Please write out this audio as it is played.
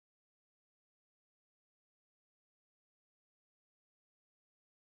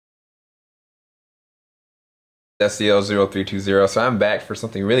SCL0320. So I'm back for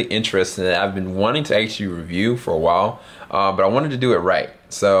something really interesting that I've been wanting to actually review for a while, but I wanted to do it right.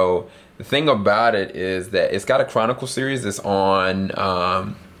 So the thing about it is that it's got a Chronicle series that's on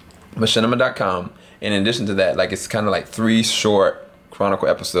machinima.com. In addition to that, like, it's kind of like 3 short Chronicle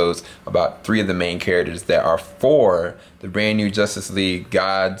episodes about 3 of the main characters that are for the brand new Justice League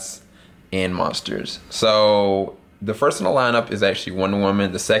Gods and Monsters. So the first in the lineup is actually Wonder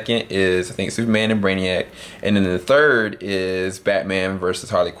Woman. The second is, I think, Superman and Brainiac. And then the third is Batman versus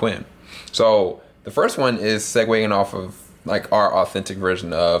Harley Quinn. So the first one is segueing off of like our authentic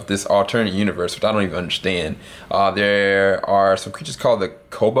version of this alternate universe, which I don't even understand. There are some creatures called the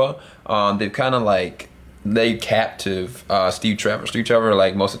Koba. They've kind of like laid captive Steve Trevor. Steve Trevor,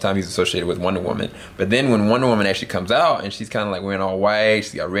 like, most of the time he's associated with Wonder Woman. But then when Wonder Woman actually comes out and she's kind of like wearing all white,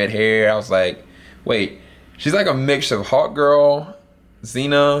 she's got red hair, I was like, wait. She's like a mixture of Hawk Girl,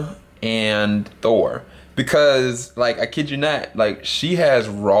 Xena, and Thor. Because, like, I kid you not, like, she has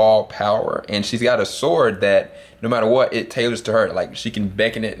raw power. And she's got a sword that, no matter what, it tailors to her. Like, she can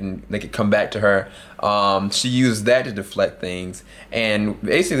beckon it and make it come back to her. She used that to deflect things. And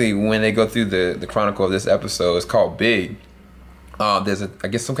basically, when they go through the chronicle of this episode, it's called Big. There's, I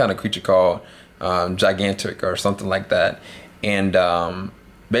guess, some kind of creature called Gigantic or something like that. And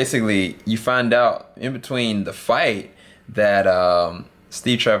basically, you find out in between the fight that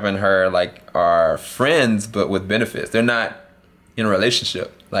Steve Trevor and her, like, are friends but with benefits. They're not in a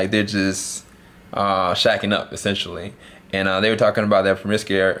relationship. Like, they're just shacking up, essentially. And they were talking about their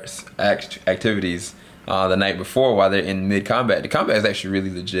promiscuous activities the night before while they're in mid-combat. The combat is actually really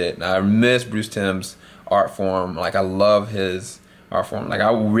legit. And I miss Bruce Timm's art form. Like, I love his art form. Like,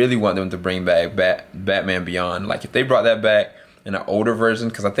 I really want them to bring back Batman Beyond. Like, if they brought that back in an older version,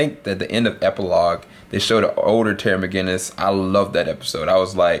 because I think that the end of Epilogue, they showed an older Terry McGinnis. I loved that episode. I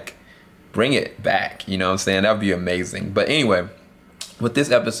was like, bring it back. You know what I'm saying? That would be amazing. But anyway, with this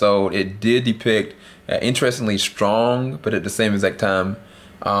episode, it did depict interestingly strong, but at the same exact time,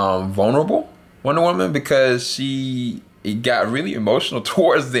 vulnerable Wonder Woman, because it got really emotional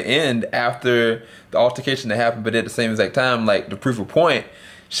towards the end after the altercation that happened. But at the same exact time, like, the proof of point,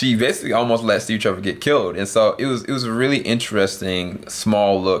 she basically almost let Steve Trevor get killed. And so it was a really interesting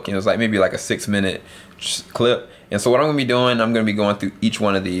small look. And it was like maybe like a 6-minute clip. And so what I'm going to be doing, I'm going to be going through each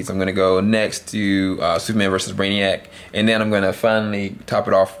one of these. I'm going to go next to Superman versus Brainiac. And then I'm going to finally top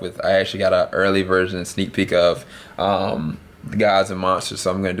it off with, I actually got an early version, sneak peek of the Gods and Monsters.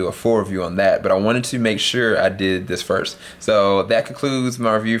 So I'm going to do a full review on that. But I wanted to make sure I did this first. So that concludes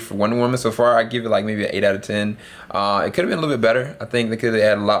my review for Wonder Woman. So far, I give it like maybe an 8 out of 10. It could have been a little bit better. I think they could have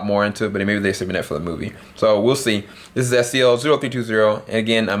added a lot more into it, but maybe they're saving that for the movie. So we'll see. This is SCL0320. And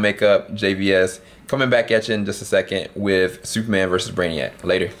again, I make up JVS. Coming back at you in just a second with Superman versus Brainiac.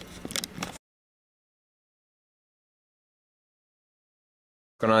 Later.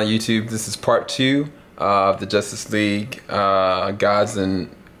 Going on YouTube, this is part 2 of the Justice League Gods and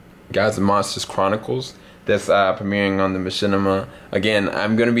Monsters Chronicles that's premiering on the Machinima. Again,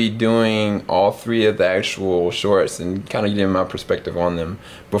 I'm going to be doing all 3 of the actual shorts and kind of giving my perspective on them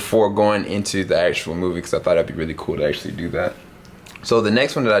before going into the actual movie, because I thought it'd be really cool to actually do that. So the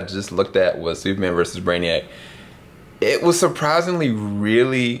next one that I just looked at was Superman versus Brainiac. It was surprisingly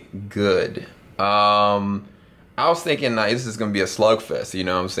really good. I was thinking, like, this is gonna be a slugfest, you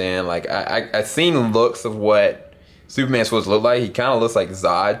know what I'm saying? Like, I seen looks of what Superman's supposed to look like. He kind of looks like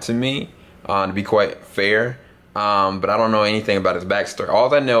Zod to me, to be quite fair. But I don't know anything about his backstory.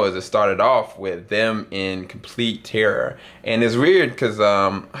 All I know is it started off with them in complete terror. And it's weird because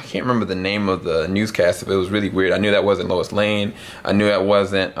I can't remember the name of the newscaster, but it was really weird. I knew that wasn't Lois Lane. I knew that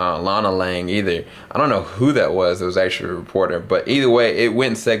wasn't Lana Lang either. I don't know who that was. It was actually a reporter. But either way, it went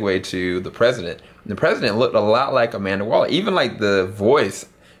and segued to the president. And the president looked a lot like Amanda Waller. Even like the voice.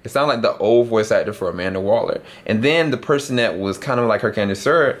 It sounded like the old voice actor for Amanda Waller. And then the person that was kind of like her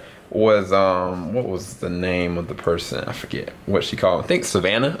candidate was what was the name of the person? I forget what she called. I think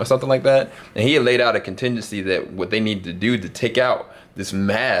Savannah or something like that. And he had laid out a contingency that what they need to do to take out this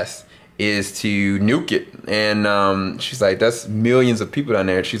mass is to nuke it. And she's like, that's millions of people down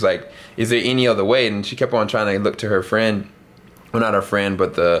there. She's like, is there any other way? And she kept on trying to look to her friend, well, not her friend,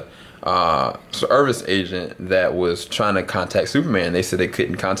 but the service agent that was trying to contact Superman. They said they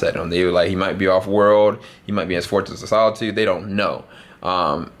couldn't contact him. They were like, he might be off world, he might be in his Fortress of Solitude. They don't know.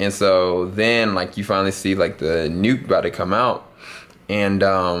 And so then, like, you finally see like the nuke about to come out, and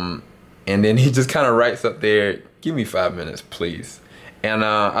then he just kind of writes up there, give me 5 minutes, please. And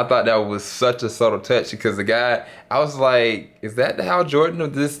I thought that was such a subtle touch, because the guy, I was like, is that the Hal Jordan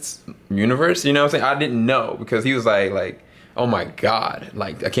of this universe? You know what I'm saying? I didn't know, because he was like oh my God,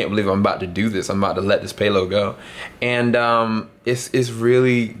 like I can't believe I'm about to do this. I'm about to let this payload go. And it's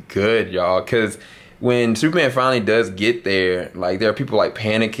really good, y'all, because when Superman finally does get there, like there are people like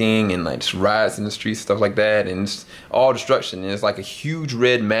panicking and like just riots in the streets, stuff like that, and it's all destruction. And it's like a huge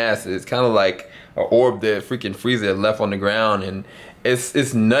red mass. It's kind of like an orb that freaking Frieza left on the ground, and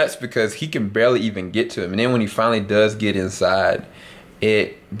it's nuts because he can barely even get to him. And then when he finally does get inside,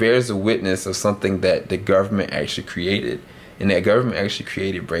 it bears a witness of something that the government actually created. And that government actually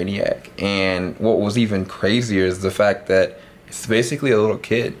created Brainiac. And what was even crazier is the fact that it's basically a little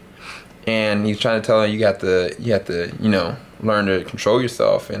kid. And he's trying to tell him you have to, you know, learn to control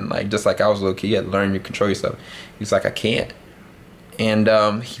yourself. And like, just like I was a little kid, you had to learn to control yourself. He's like, I can't. And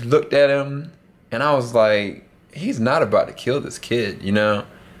he looked at him, and I was like, he's not about to kill this kid, you know?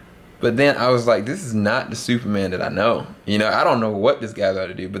 But then I was like, this is not the Superman that I know. You know, I don't know what this guy's about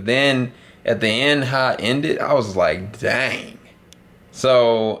to do. But then at the end, how it ended, I was like, dang.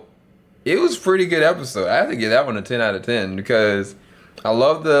 So it was a pretty good episode. I have to give that one a 10 out of 10 because I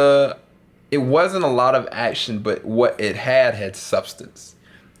love it wasn't a lot of action, but what it had substance.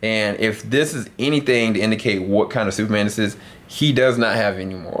 And if this is anything to indicate what kind of Superman this is, he does not have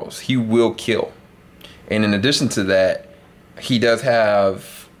any morals. He will kill. And in addition to that, he does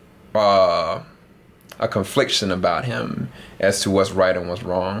have a confliction about him as to what's right and what's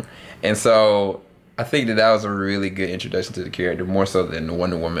wrong. And so I think that was a really good introduction to the character, more so than the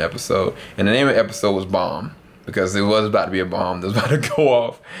Wonder Woman episode. And the name of the episode was Bomb, because it was about to be a bomb that was about to go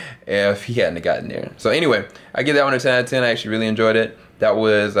off if he hadn't gotten there. So anyway, I give that one a 10 out of 10. I actually really enjoyed it. That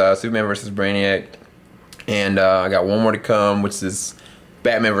was Superman versus Brainiac. And I got one more to come, which is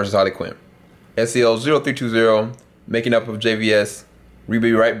Batman versus Harley Quinn. SEL 0320, making up of JVS. We'll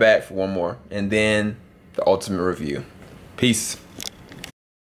be right back for one more. And then the ultimate review. Peace.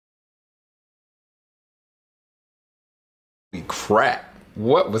 Crap.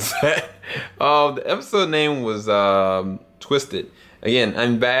 What was that? The episode name was Twisted. Again,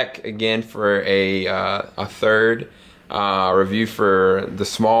 I'm back again for a third review for the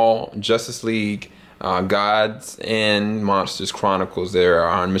small Justice League Gods and Monsters Chronicles. They're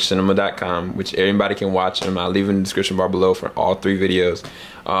on machinima.com, which everybody can watch them. I'll leave in the description bar below for all three videos.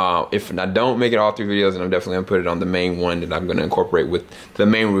 If I don't make it all three videos, then I'm definitely going to put it on the main one that I'm going to incorporate with the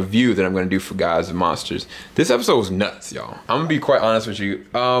main review that I'm going to do for Gods and Monsters. This episode was nuts, y'all. I'm going to be quite honest with you.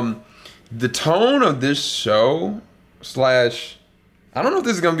 The tone of this show / I don't know if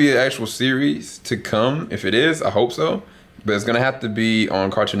this is going to be an actual series to come. If it is, I hope so. But it's going to have to be on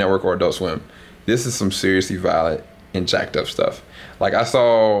Cartoon Network or Adult Swim. This is some seriously violent and jacked up stuff. Like, I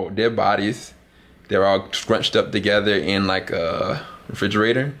saw dead bodies. They're all scrunched up together in like a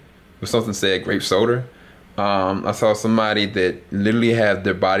refrigerator with something said grape soda. I saw somebody that literally had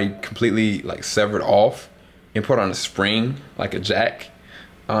their body completely like severed off and put on a spring, like a jack.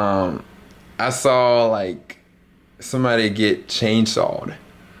 I saw like somebody get chainsawed.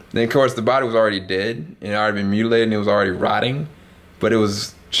 Then of course the body was already dead and it already been mutilated and it was already rotting, but it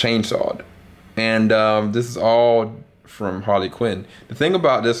was chainsawed. And this is all from Harley Quinn. The thing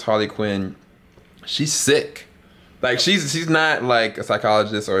about this Harley Quinn, she's sick. Like she's not like a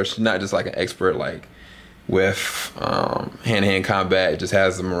psychologist, or she's not just like an expert like with hand-to-hand combat. It just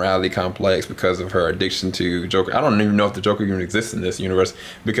has a morality complex because of her addiction to Joker. I don't even know if the Joker even exists in this universe,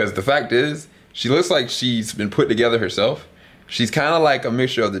 because the fact is she looks like she's been put together herself. She's kind of like a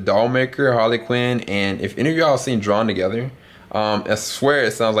mixture of the doll maker, Harley Quinn, and if any of y'all seen Drawn Together, I swear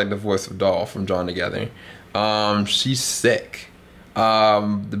it sounds like the voice of Doll from Drawn Together. She's sick.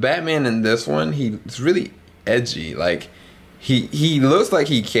 The Batman in this one, he's really edgy. Like he looks like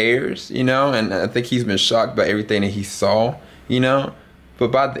he cares, you know, and I think he's been shocked by everything that he saw, you know.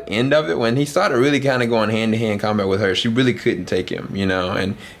 But by the end of it, when he started really kind of going hand-to-hand combat with her, she really couldn't take him, you know.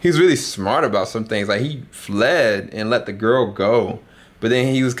 And he was really smart about some things. Like he fled and let the girl go, but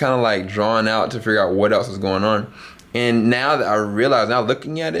then he was kind of like drawn out to figure out what else was going on. And now that I realize, now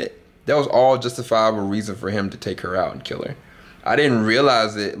looking at it, that was all justifiable reason for him to take her out and kill her. I didn't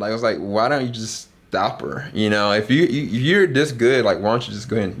realize it. Like I was like, why don't you just stop her? You know, if you're this good, like why don't you just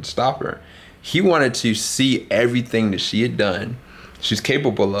go ahead and stop her? He wanted to see everything that she had done, she's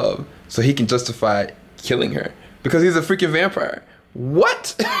capable of, so he can justify killing her because he's a freaking vampire.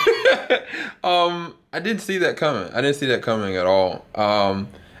 What? I didn't see that coming. I didn't see that coming at all.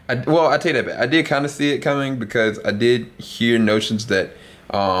 Well, I tell you that, I did kind of see it coming because I did hear notions that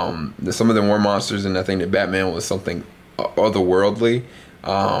some of them were monsters, and I think that Batman was something otherworldly.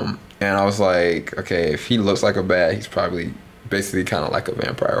 And I was like, okay, if he looks like a bat, he's probably basically kind of like a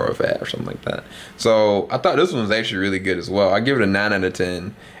vampire or a bat or something like that. So I thought this one was actually really good as well. I give it a 9 out of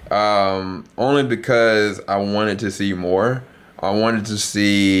 10, only because I wanted to see more. I wanted to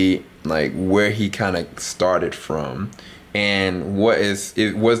see like where he kind of started from, and was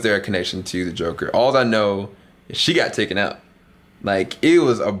there a connection to the Joker? All I know is she got taken out. Like, it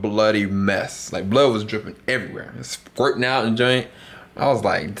was a bloody mess. Like, blood was dripping everywhere. It's squirting out and joint. I was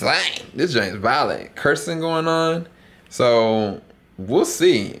like, dang, this joint's violent. Cursing going on. So we'll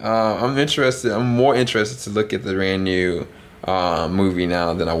see. I'm more interested to look at the brand new movie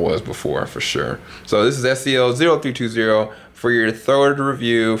now than I was before, for sure. So this is SCL-0320 for your third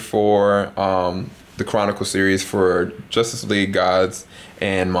review for the Chronicle series for Justice League Gods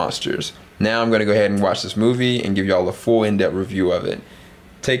and Monsters. Now I'm going to go ahead and watch this movie and give y'all a full in-depth review of it.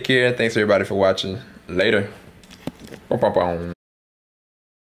 Take care. Thanks everybody for watching. Later.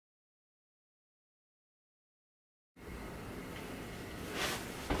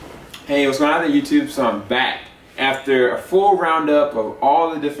 Hey, what's going on YouTube? So I'm back after a full roundup of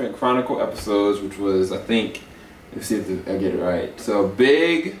all the different Chronicle episodes, which was, I think, let's see if I get it right. So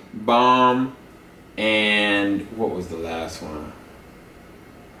Big, Bomb, and what was the last one?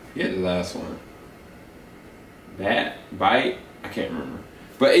 Forget the last one. Bite? I can't remember.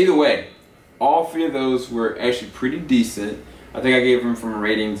 But either way, all three of those were actually pretty decent. I think I gave them from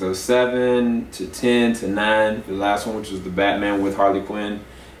ratings of 7 to 10 to 9. The last one, which was the Batman with Harley Quinn.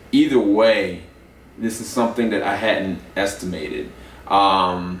 Either way, this is something that I hadn't estimated.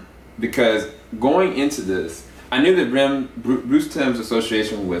 Because going into this, I knew that Bruce Timm's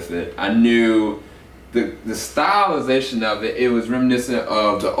association with it. I knew the stylization of it. It was reminiscent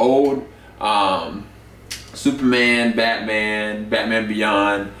of the old Superman, Batman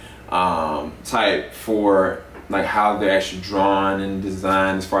Beyond type for like how they're actually drawn and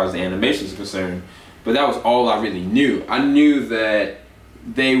designed as far as the animation is concerned. But that was all I really knew. I knew that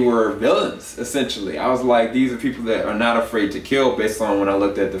they were villains, essentially. I was like, these are people that are not afraid to kill based on when I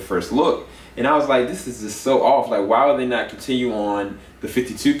looked at the first look. And I was like, this is just so off. Like, why would they not continue on the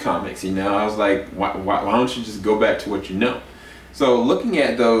 52 comics, you know? I was like, why don't you just go back to what you know? So looking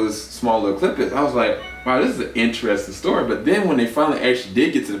at those small little clippets, I was like, wow, this is an interesting story. But then when they finally actually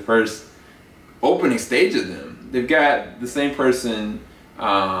did get to the first opening stage of them, they've got the same person,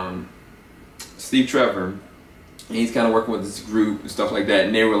 Steve Trevor, and he's kind of working with this group and stuff like that.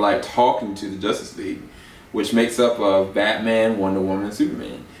 And they were like talking to the Justice League, which makes up of Batman, Wonder Woman, and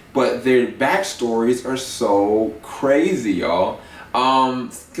Superman. But their backstories are so crazy, y'all.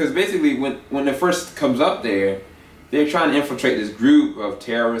 Because basically when it first comes up there, they're trying to infiltrate this group of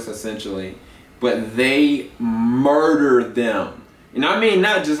terrorists essentially, but they murder them. You know what I mean?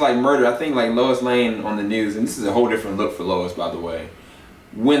 Not just like murder. I think like Lois Lane on the news, and this is a whole different look for Lois, by the way.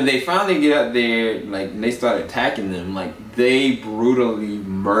 When they finally get out there, like they start attacking them, like they brutally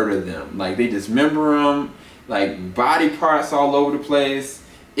murder them. Like they dismember them, like body parts all over the place.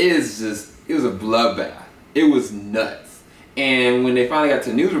 It was a bloodbath. It was nuts. And when they finally got to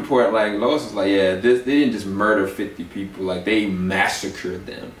the news report, like Lois was like, yeah, they didn't just murder 50 people, like they massacred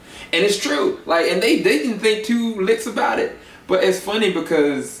them. And it's true. Like, and they didn't think two licks about it. But it's funny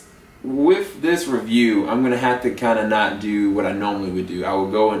because with this review, I'm gonna have to kind of not do what I normally would do. I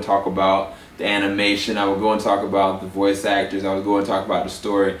would go and talk about the animation, I would go and talk about the voice actors, I would go and talk about the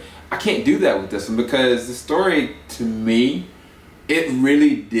story. I can't do that with this one because the story, to me, it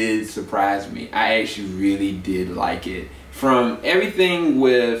really did surprise me. I actually really did like it. From everything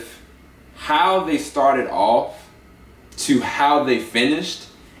with how they started off to how they finished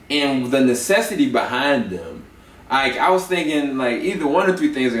and the necessity behind them. Like, I was thinking like either one or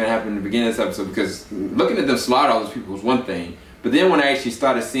two things are gonna happen in the beginning of this episode, because looking at them slaughter all those people was one thing, but then when I actually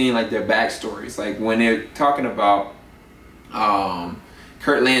started seeing like their backstories, like when they're talking about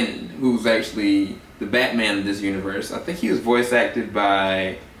Kurt Landon, who's actually the Batman of this universe. I think he was voice acted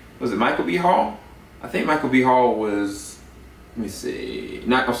by, was it Michael B. Hall? I think Michael B. Hall was, let me see,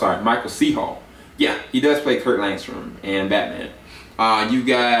 I'm sorry, Michael C. Hall. Yeah, he does play Kurt Langstrom and Batman. You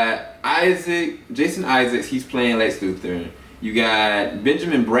got Jason Isaacs, he's playing Lex Luthor. You got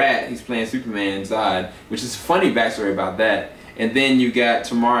Benjamin Bratt, he's playing Superman Zod, which is a funny backstory about that. And then you got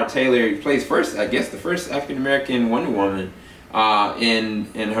Tamara Taylor, who plays I guess the first African-American Wonder Woman, and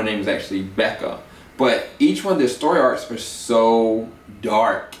her name is actually Becca. But each one of their story arcs are so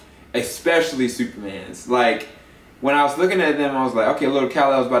dark, especially Superman's. Like, when I was looking at them, I was like, okay, little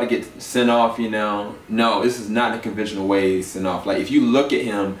Kal-El's about to get sent off, you know. No, this is not the conventional way he's sent off. Like, if you look at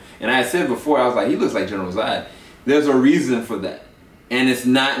him, and I said before, I was like, he looks like General Zod. There's a reason for that. And it's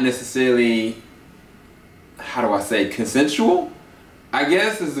not necessarily, how do I say, consensual, I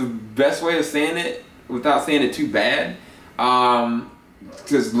guess is the best way of saying it without saying it too bad.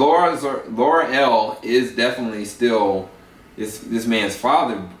 Because Laura L is definitely still this man's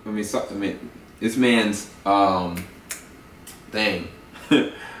father. I mean, this man's dang,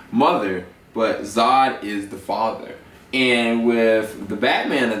 mother, but Zod is the father. And with the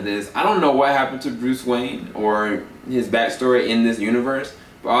Batman of this, I don't know what happened to Bruce Wayne or his backstory in this universe,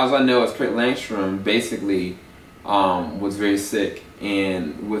 but all I know is Kurt Langstrom basically was very sick,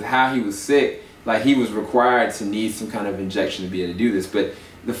 and with how he was sick, like he was required to need some kind of injection to be able to do this. But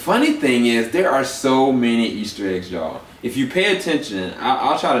the funny thing is, there are so many Easter eggs, y'all. If you pay attention,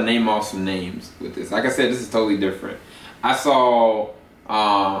 I'll try to name off some names with this. Like I said, this is totally different. I saw,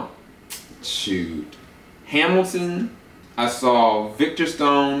 Hamilton. I saw Victor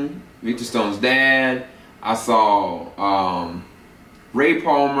Stone's dad. I saw Ray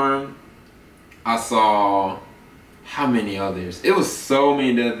Palmer. I saw, how many others? It was so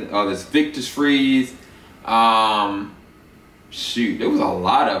many others. Victor Freeze. There was a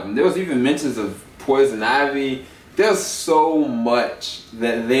lot of them. There was even mentions of Poison Ivy. There's so much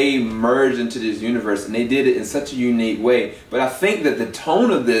that they merged into this universe, and they did it in such a unique way. But I think that the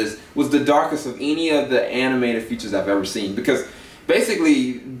tone of this was the darkest of any of the animated features I've ever seen, because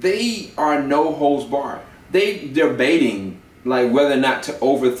basically they are no holds barred. They're baiting like whether or not to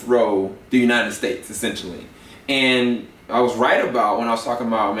overthrow the United States, essentially. And I was right about when I was talking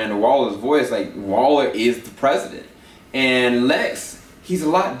about Amanda Waller's voice, like Waller is the president. And Lex, he's a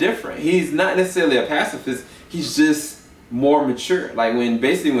lot different. He's not necessarily a pacifist. He's just more mature. Like when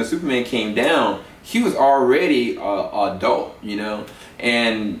Superman came down, he was already a adult, you know,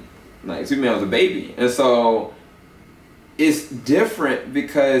 and like Superman was a baby. And so it's different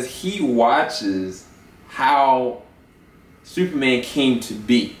because he watches how Superman came to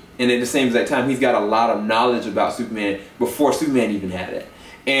be. And at the same exact time, he's got a lot of knowledge about Superman before Superman even had it.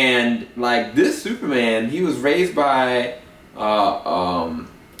 And like this Superman, he was raised by a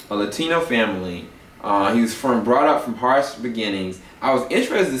Latino family. He was brought up from harsh beginnings. I was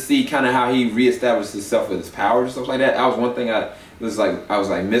interested to see kind of how he reestablished himself with his powers and stuff like that. That was one thing I was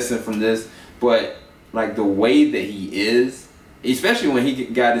like missing from this. But like the way that he is, especially when he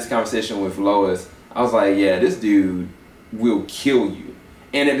got this conversation with Lois, I was like, yeah, this dude will kill you.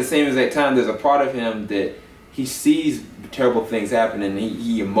 And at the same exact time, there's a part of him that he sees terrible things happen and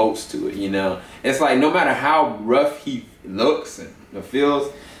he emotes to it, you know. It's like no matter how rough he looks and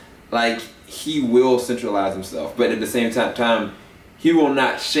feels, like he will centralize himself, but at the same time he will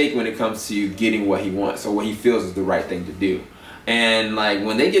not shake when it comes to getting what he wants or what he feels is the right thing to do. And like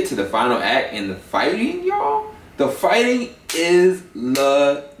when they get to the final act and the fighting, y'all, the fighting is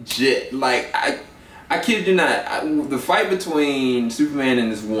legit. Like I kid you not, the fight between Superman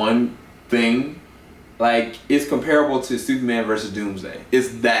and this one thing, like it's comparable to Superman versus Doomsday. It's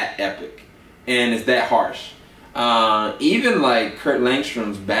that epic and it's that harsh. Even like Kurt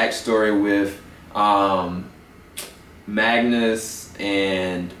Langstrom's backstory with Magnus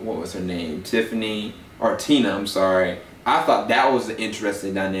and what was her name, Tina, I'm sorry. I thought that was an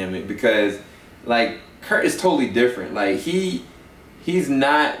interesting dynamic because like Kurt is totally different. Like he's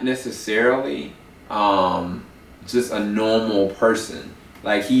not necessarily just a normal person.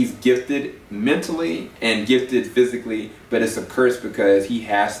 Like he's gifted mentally and gifted physically, but it's a curse because he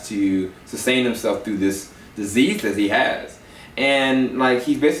has to sustain himself through this disease that he has. And like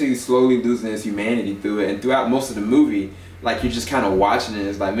he's basically slowly losing his humanity through it. And throughout most of the movie, like you're just kind of watching it.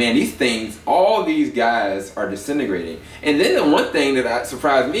 It's like, man, these things, all these guys are disintegrating. And then the one thing that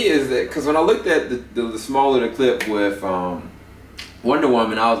surprised me is that, because when I looked at the smaller clip with Wonder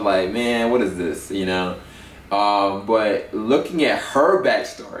Woman, I was like, man, what is this, you know? But looking at her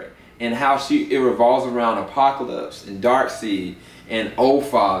backstory and how it revolves around Apocalypse and Darkseid and Old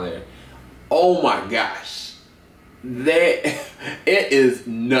Father, oh my gosh, it is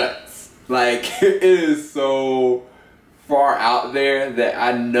nuts. Like it is so far out there that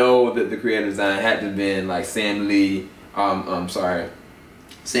I know that the creative design had to have been like Sam Slewey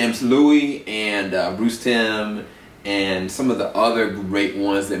and Bruce Timm and some of the other great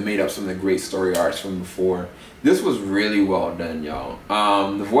ones that made up some of the great story arcs from before. This was really well done, y'all.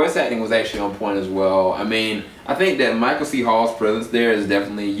 The voice acting was actually on point as well. I mean, I think that Michael C. Hall's presence there is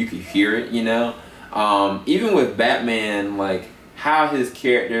definitely, you could hear it, you know. Even with Batman, like how his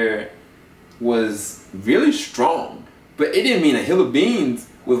character was really strong, but it didn't mean a hill of beans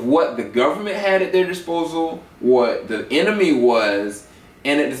with what the government had at their disposal, what the enemy was,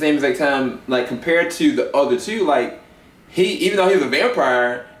 and at the same exact time, like compared to the other two, like even though he was a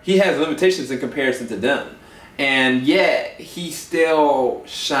vampire, he has limitations in comparison to them. And yet he still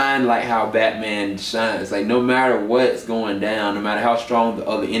shined like how Batman shines. Like no matter what's going down, no matter how strong the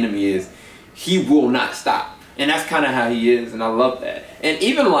other enemy is, he will not stop. And that's kind of how he is, and I love that. And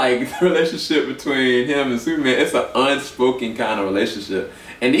even like the relationship between him and Superman, it's an unspoken kind of relationship.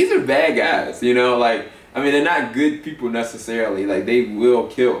 And these are bad guys, you know, like I mean, they're not good people necessarily. Like, they will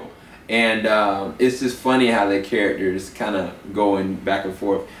kill. And it's just funny how their characters kind of going back and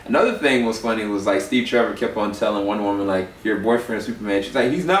forth. Another thing was funny was like Steve Trevor kept on telling Wonder Woman, like, your boyfriend Superman. She's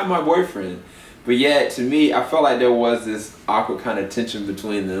like, he's not my boyfriend. But yet, to me, I felt like there was this awkward kind of tension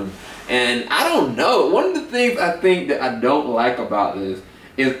between them. And I don't know. One of the things I think that I don't like about this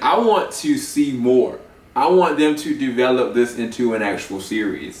is I want to see more. I want them to develop this into an actual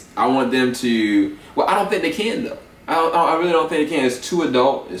series. I want them to... Well, I don't think they can, though. I really don't think they can. It's too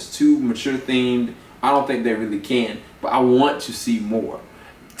adult. It's too mature themed. I don't think they really can. But I want to see more.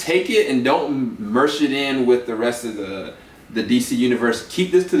 Take it and don't merge it in with the rest of the DC universe.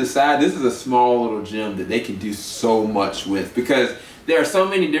 Keep this to the side. This is a small little gem that they can do so much with, because there are so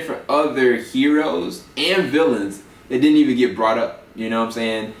many different other heroes and villains that didn't even get brought up. You know what I'm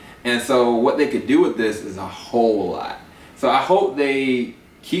saying? And so what they could do with this is a whole lot. So I hope they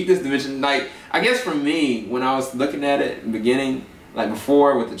keep this dimension. Like, I guess for me, when I was looking at it in the beginning, like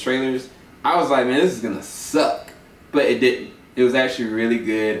before with the trailers, I was like, man, this is gonna suck. But it didn't. It was actually really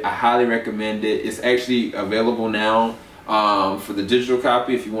good. I highly recommend it. It's actually available now for the digital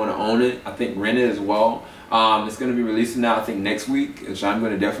copy if you want to own it. I think rent it as well. It's going to be releasing now, I think, next week, which I'm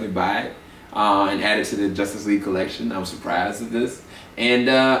going to definitely buy it and add it to the Justice League collection. I'm surprised at this. And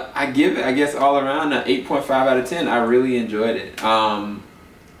I give it, I guess, all around an 8.5 out of 10. I really enjoyed it.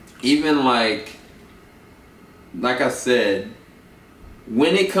 Even like I said,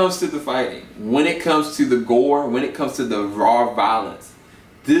 when it comes to the fighting, when it comes to the gore, when it comes to the raw violence,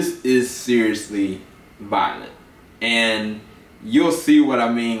 this is seriously violent. And you'll see what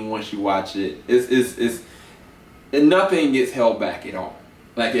I mean once you watch it. Nothing gets held back at all.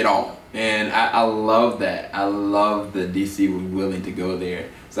 Like, at all. And I love that. I love that DC was willing to go there.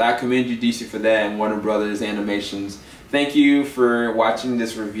 So I commend you, DC, for that, and Warner Brothers Animations. Thank you for watching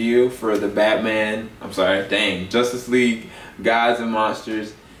this review for the Justice League Gods and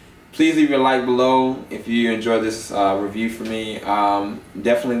Monsters. Please leave your like below if you enjoyed this review for me.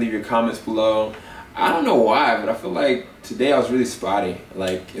 Definitely leave your comments below. I don't know why, but I feel like today I was really spotty.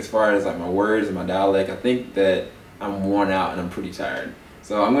 Like, as far as like my words and my dialect, I think that I'm worn out and I'm pretty tired.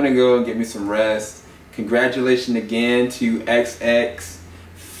 So I'm gonna go and get me some rest. Congratulations again to XX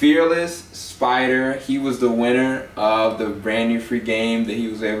Fearless Spider. He was the winner of the brand new free game that he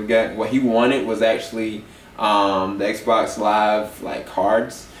was able to get. What he wanted was actually the Xbox Live like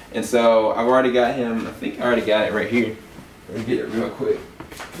cards. And so I've already got him. I think I already got it right here. Let me get it real quick.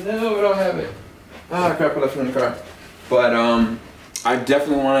 No, I don't have it. Ah, crap, I left it in the car. But I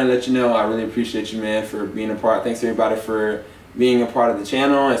definitely want to let you know I really appreciate you, man, for being a part. Thanks everybody for being a part of the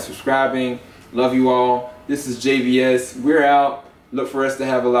channel and subscribing. Love you all. This is JVS. We're out. Look for us to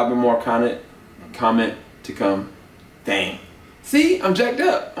have a lot bit more comment to come. Dang. See, I'm jacked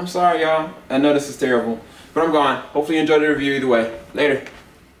up. I'm sorry, y'all. I know this is terrible, but I'm gone. Hopefully you enjoyed the review either way. Later.